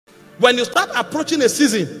When you start approaching a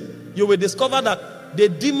season, you will discover that the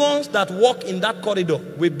demons that walk in that corridor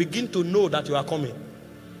will begin to know that you are coming.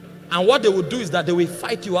 And what they will do is that they will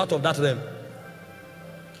fight you out of that realm.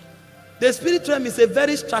 The spirit realm is a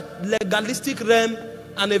very legalistic realm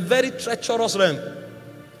and a very treacherous realm.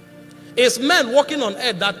 It's men walking on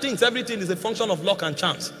earth that thinks everything is a function of luck and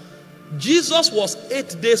chance. Jesus was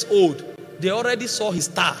 8 days old. They already saw his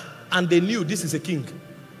star and they knew this is a king.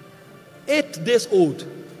 8 days old.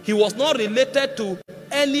 He was not related to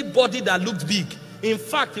anybody that looked big. In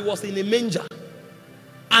fact, he was in a manger.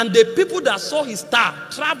 And the people that saw his star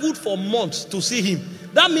traveled for months to see him.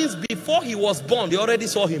 That means before he was born, they already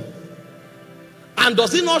saw him. And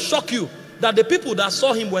does it not shock you that the people that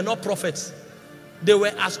saw him were not prophets? They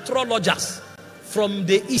were astrologers from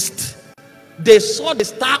the east. They saw the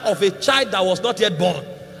star of a child that was not yet born.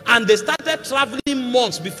 And they started traveling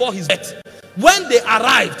months before his death. When they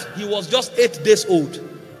arrived, he was just 8 days old.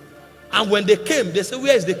 And when they came, they said,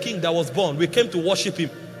 where is the king that was born? We came to worship him.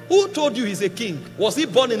 Who told you he's a king? Was he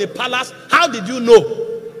born in a palace? How did you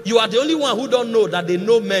know? You are the only one who don't know that they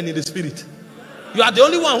know men in the spirit. You are the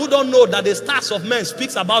only one who don't know that the stars of men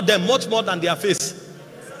speaks about them much more than their face.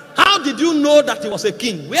 How did you know that he was a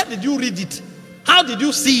king? Where did you read it? How did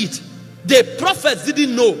you see it? The prophets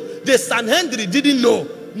didn't know. The Sanhedrin didn't know.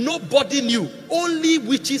 Nobody knew. Only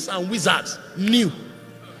witches and wizards knew.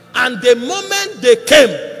 And the moment they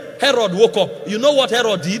came, Herod woke up. You know what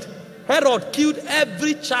Herod did? Herod killed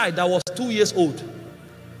every child that was 2 years old.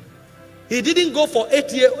 He didn't go for 8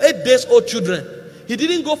 days old children. He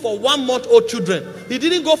didn't go for 1 month old children. He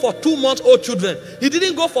didn't go for 2 months old children. He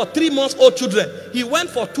didn't go for 3 months old children. He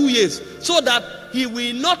went for 2 years so that he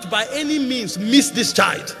will not by any means miss this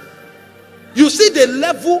child. You see the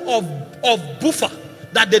level of buffer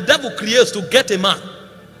that the devil creates to get a man.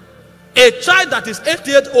 A child that is 8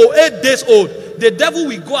 days old, the devil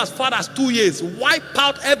will go as far as 2 years, wipe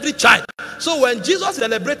out every child. So when Jesus is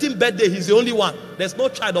celebrating birthday, he's the only one. There's no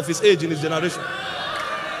child of his age in his generation.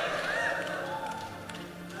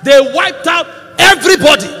 They wiped out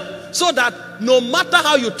everybody so that no matter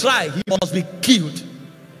how you try, he must be killed.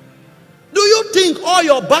 Do you think all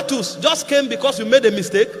your battles just came because you made a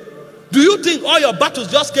mistake? Do you think all your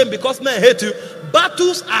battles just came because men hate you?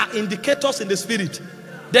 Battles are indicators in the spirit.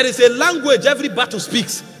 There is a language every battle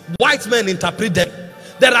speaks. White men interpret them.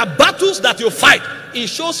 There are battles that you fight. It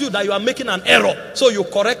shows you that you are making an error. So you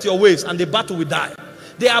correct your ways and the battle will die.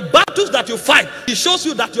 There are battles that you fight. It shows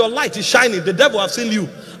you that your light is shining. The devil has seen you.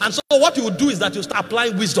 And so what you will do is that you start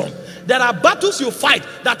applying wisdom. There are battles you fight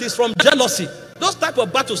that is from jealousy. Those type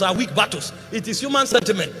of battles are weak battles. It is human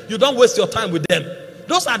sentiment. You don't waste your time with them.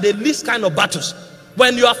 Those are the least kind of battles.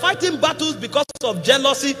 When you are fighting battles because of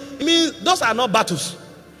jealousy, it means those are not battles.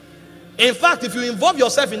 In fact, if you involve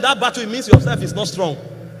yourself in that battle, it means yourself is not strong.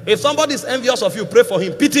 If somebody is envious of you, pray for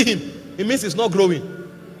him, pity him. It means it's not growing.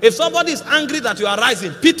 If somebody is angry that you are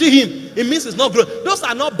rising, pity him. It means it's not growing. Those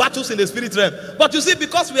are not battles in the spirit realm. But you see,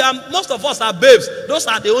 because most of us are babes, those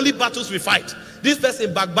are the only battles we fight. This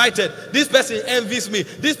person backbited. This person envies me.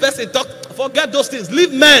 This person talk. Forget those things.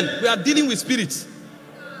 Leave men. We are dealing with spirits.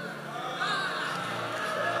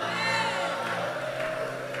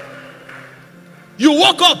 You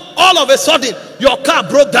woke up, all of a sudden, your car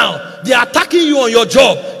broke down. They are attacking you on your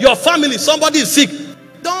job, your family, somebody is sick.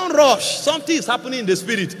 Don't rush. Something is happening in the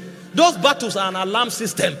spirit. Those battles are an alarm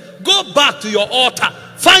system. Go back to your altar.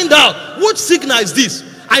 Find out, which signal is this?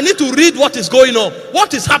 I need to read what is going on.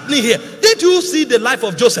 What is happening here? Did you see the life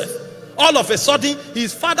of Joseph? All of a sudden,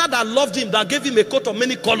 his father that loved him, that gave him a coat of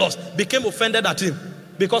many colors, became offended at him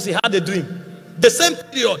because he had a dream. The same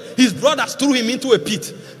period, his brothers threw him into a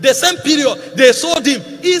pit. The same period, they sold him.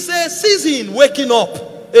 It's a season waking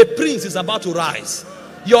up. A prince is about to rise.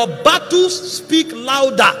 Your battles speak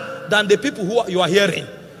louder than the people who you are hearing.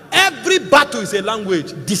 Every battle is a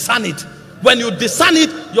language. Discern it. When you discern it,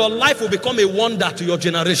 your life will become a wonder to your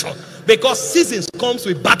generation. Because seasons comes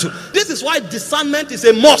with battle. This is why discernment is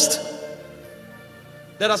a must.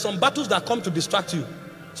 There are some battles that come to distract you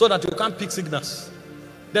so that you can't pick signals.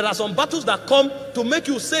 There are some battles that come to make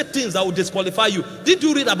you say things that will disqualify you. Did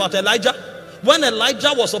you read about Elijah? When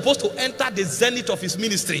Elijah was supposed to enter the zenith of his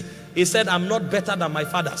ministry, he said, I'm not better than my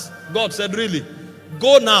fathers. God said, really?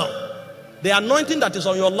 Go now. The anointing that is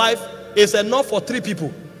on your life is enough for 3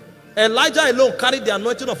 people. Elijah alone carried the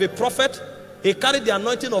anointing of a prophet. He carried the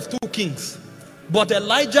anointing of 2 kings. But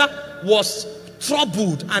Elijah was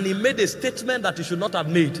troubled and he made a statement that he should not have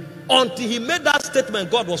made. Until he made that statement,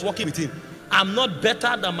 God was working with him. I'm not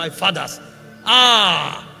better than my fathers.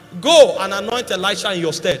 Go and anoint Elisha in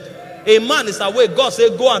your stead. A man is away. God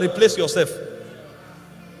said, go and replace yourself.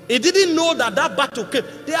 He didn't know that that battle came.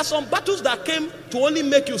 There are some battles that came to only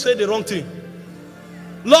make you say the wrong thing.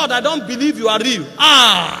 Lord, I don't believe you are real.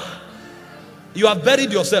 You have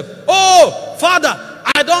buried yourself. Oh, Father,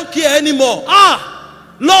 I don't care anymore.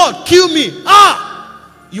 Lord, kill me.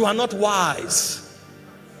 You are not wise.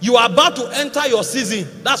 You are about to enter your season.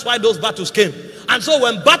 That's why those battles came. And so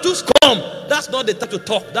when battles come, that's not the time to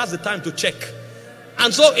talk. That's the time to check.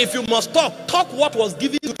 And so if you must talk what was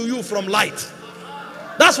given to you from light.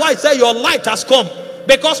 That's why I say your light has come.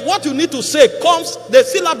 Because what you need to say comes, the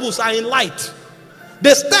syllables are in light.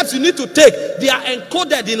 The steps you need to take, they are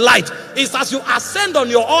encoded in light. It's as you ascend on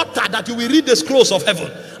your altar that you will read the scrolls of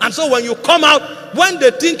heaven. And so when you come out, when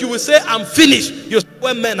they think you will say, I'm finished, you say,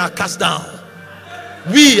 when men are cast down,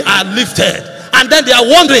 we are lifted. And then they are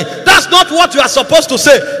wondering, that's not what you are supposed to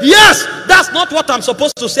say. Yes, that's not what I'm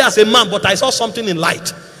supposed to say as a man, but I saw something in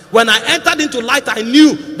light. When I entered into light, I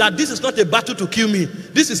knew that this is not a battle to kill me.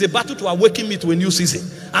 This is a battle to awaken me to a new season.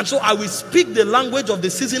 And so I will speak the language of the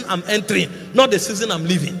season I'm entering, not the season I'm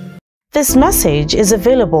leaving. This message is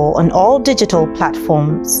available on all digital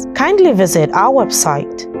platforms. Kindly visit our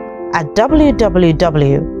website at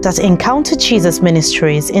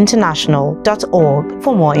www.encounterjesusministriesinternational.org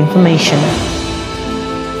for more information.